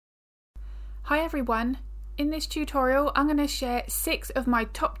Hi everyone, in this tutorial I'm going to share 6 of my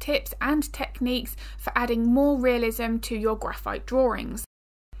top tips and techniques for adding more realism to your graphite drawings.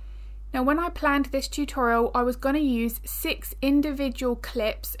 Now when I planned this tutorial I was going to use 6 individual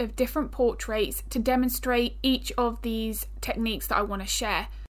clips of different portraits to demonstrate each of these techniques that I want to share.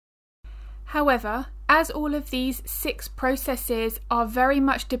 However, as all of these 6 processes are very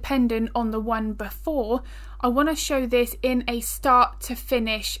much dependent on the one before, I want to show this in a start to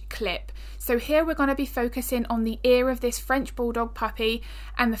finish clip. So here we're going to be focusing on the ear of this French Bulldog puppy,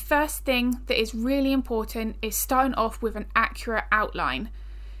 and the first thing that is really important is starting off with an accurate outline.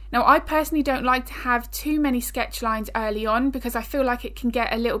 Now I personally don't like to have too many sketch lines early on because I feel like it can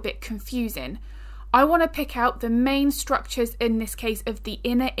get a little bit confusing. I want to pick out the main structures, in this case of the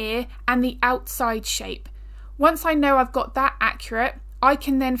inner ear and the outside shape. Once I know I've got that accurate, I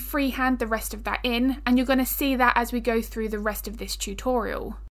can then freehand the rest of that in, and you're going to see that as we go through the rest of this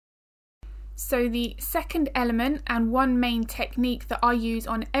tutorial. So the second element and one main technique that I use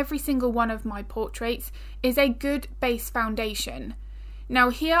on every single one of my portraits is a good base foundation. Now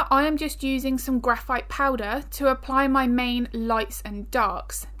here I am just using some graphite powder to apply my main lights and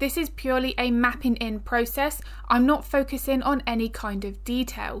darks. This is purely a mapping in process. I'm not focusing on any kind of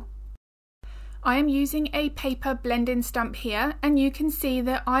detail. I am using a paper blending stump here, and you can see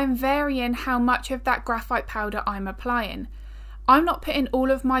that I'm varying how much of that graphite powder I'm applying. I'm not putting all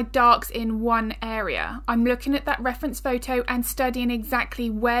of my darks in one area. I'm looking at that reference photo and studying exactly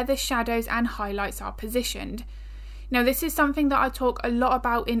where the shadows and highlights are positioned. Now this is something that I talk a lot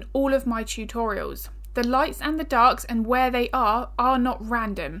about in all of my tutorials. The lights and the darks and where they are not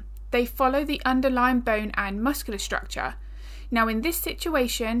random. They follow the underlying bone and muscular structure. Now in this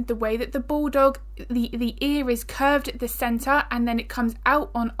situation, the way that the bulldog, the ear is curved at the centre and then it comes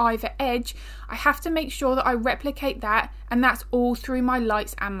out on either edge, I have to make sure that I replicate that, and that's all through my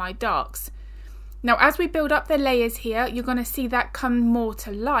lights and my darks. Now as we build up the layers here, you're going to see that come more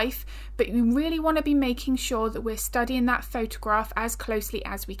to life, but you really want to be making sure that we're studying that photograph as closely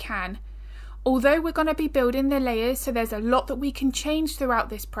as we can. Although we're going to be building the layers, so there's a lot that we can change throughout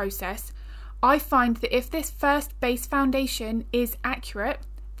this process, I find that if this first base foundation is accurate,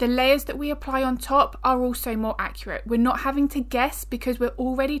 the layers that we apply on top are also more accurate. We're not having to guess because we're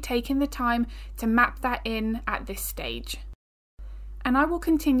already taking the time to map that in at this stage. And I will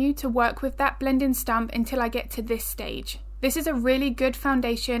continue to work with that blending stump until I get to this stage. This is a really good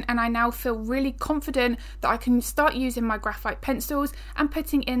foundation, and I now feel really confident that I can start using my graphite pencils and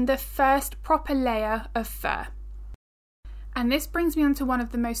putting in the first proper layer of fur. And this brings me on to one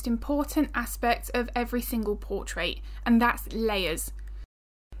of the most important aspects of every single portrait, and that's layers.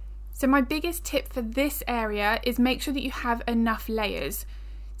 So my biggest tip for this area is make sure that you have enough layers.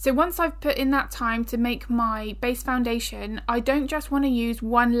 So once I've put in that time to make my base foundation, I don't just want to use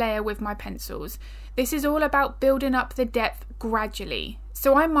one layer with my pencils. This is all about building up the depth gradually.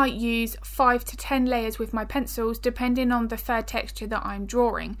 So I might use 5 to 10 layers with my pencils depending on the fur texture that I'm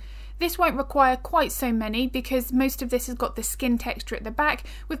drawing. This won't require quite so many because most of this has got the skin texture at the back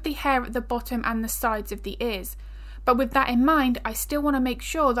with the hair at the bottom and the sides of the ears. But with that in mind, I still want to make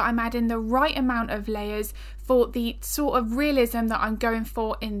sure that I'm adding the right amount of layers for the sort of realism that I'm going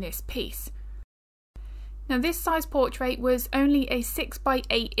for in this piece. Now this size portrait was only a 6 by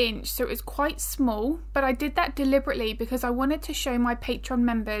 8 inch, so it was quite small, but I did that deliberately because I wanted to show my Patreon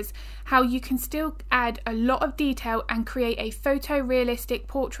members how you can still add a lot of detail and create a photorealistic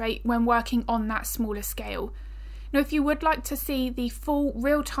portrait when working on that smaller scale. Now if you would like to see the full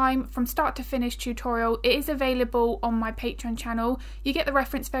real-time from start to finish tutorial, it is available on my Patreon channel. You get the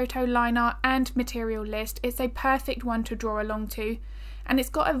reference photo, line art and material list. It's a perfect one to draw along to, and it's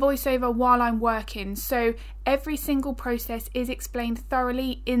got a voiceover while I'm working, so every single process is explained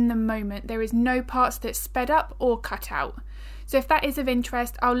thoroughly in the moment. There is no parts that's sped up or cut out. So if that is of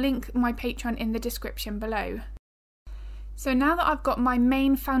interest, I'll link my Patreon in the description below. So now that I've got my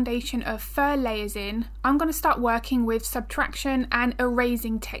main foundation of fur layers in, I'm going to start working with subtraction and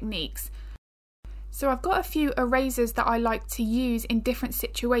erasing techniques. So I've got a few erasers that I like to use in different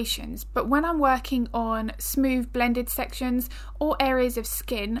situations, but when I'm working on smooth blended sections or areas of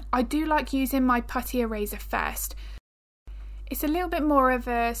skin, I do like using my putty eraser first. It's a little bit more of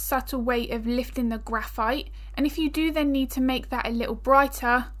a subtle way of lifting the graphite, and if you do then need to make that a little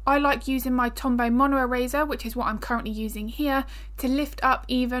brighter, I like using my Tombow mono eraser, which is what I'm currently using here, to lift up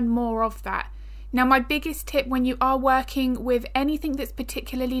even more of that. Now my biggest tip when you are working with anything that's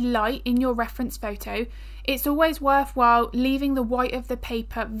particularly light in your reference photo, it's always worthwhile leaving the white of the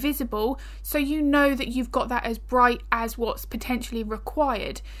paper visible so you know that you've got that as bright as what's potentially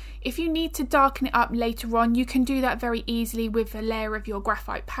required. If you need to darken it up later on, you can do that very easily with a layer of your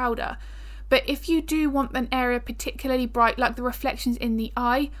graphite powder. But if you do want an area particularly bright, like the reflections in the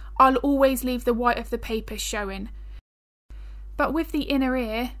eye, I'll always leave the white of the paper showing. But with the inner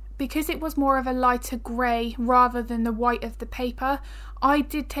ear, because it was more of a lighter grey rather than the white of the paper, I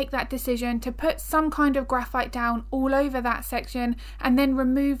did take that decision to put some kind of graphite down all over that section and then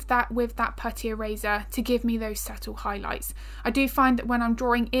remove that with that putty eraser to give me those subtle highlights. I do find that when I'm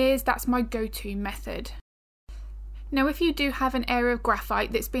drawing ears, that's my go-to method. Now, if you do have an area of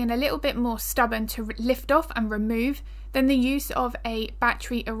graphite that's being a little bit more stubborn to lift off and remove, then the use of a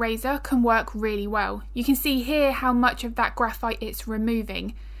battery eraser can work really well. You can see here how much of that graphite it's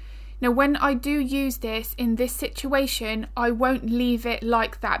removing. Now, when I do use this in this situation, I won't leave it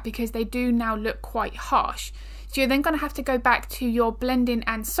like that because they do now look quite harsh. So you're then going to have to go back to your blending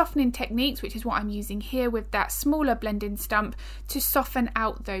and softening techniques, which is what I'm using here with that smaller blending stump, to soften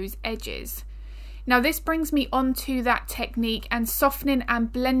out those edges. Now, this brings me on to that technique, and softening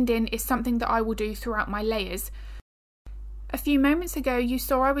and blending is something that I will do throughout my layers. A few moments ago you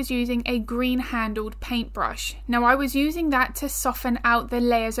saw I was using a green handled paintbrush. Now, I was using that to soften out the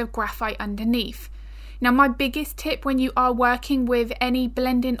layers of graphite underneath. Now, my biggest tip when you are working with any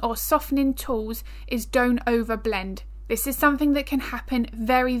blending or softening tools is don't overblend. This is something that can happen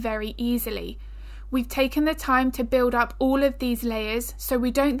very, very easily. We've taken the time to build up all of these layers, so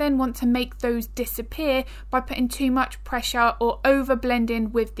we don't then want to make those disappear by putting too much pressure or over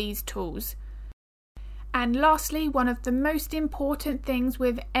blending with these tools. And lastly, one of the most important things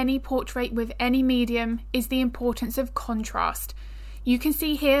with any portrait with any medium is the importance of contrast. You can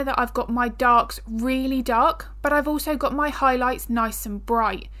see here that I've got my darks really dark, but I've also got my highlights nice and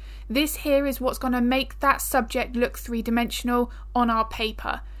bright. This here is what's going to make that subject look three-dimensional on our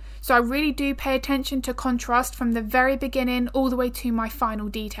paper. So I really do pay attention to contrast from the very beginning all the way to my final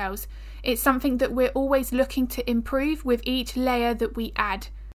details. It's something that we're always looking to improve with each layer that we add.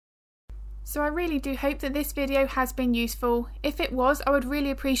 So I really do hope that this video has been useful. If it was, I would really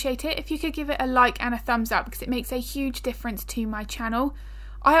appreciate it if you could give it a like and a thumbs up, because it makes a huge difference to my channel.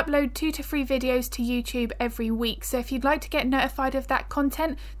 I upload 2 to 3 videos to YouTube every week, so if you'd like to get notified of that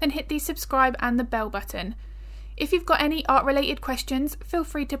content, then hit the subscribe and the bell button. If you've got any art related questions, feel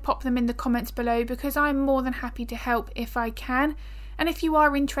free to pop them in the comments below, because I'm more than happy to help if I can. And if you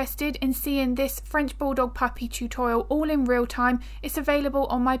are interested in seeing this French Bulldog puppy tutorial all in real time, it's available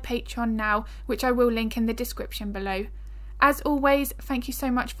on my Patreon now, which I will link in the description below. As always, thank you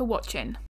so much for watching.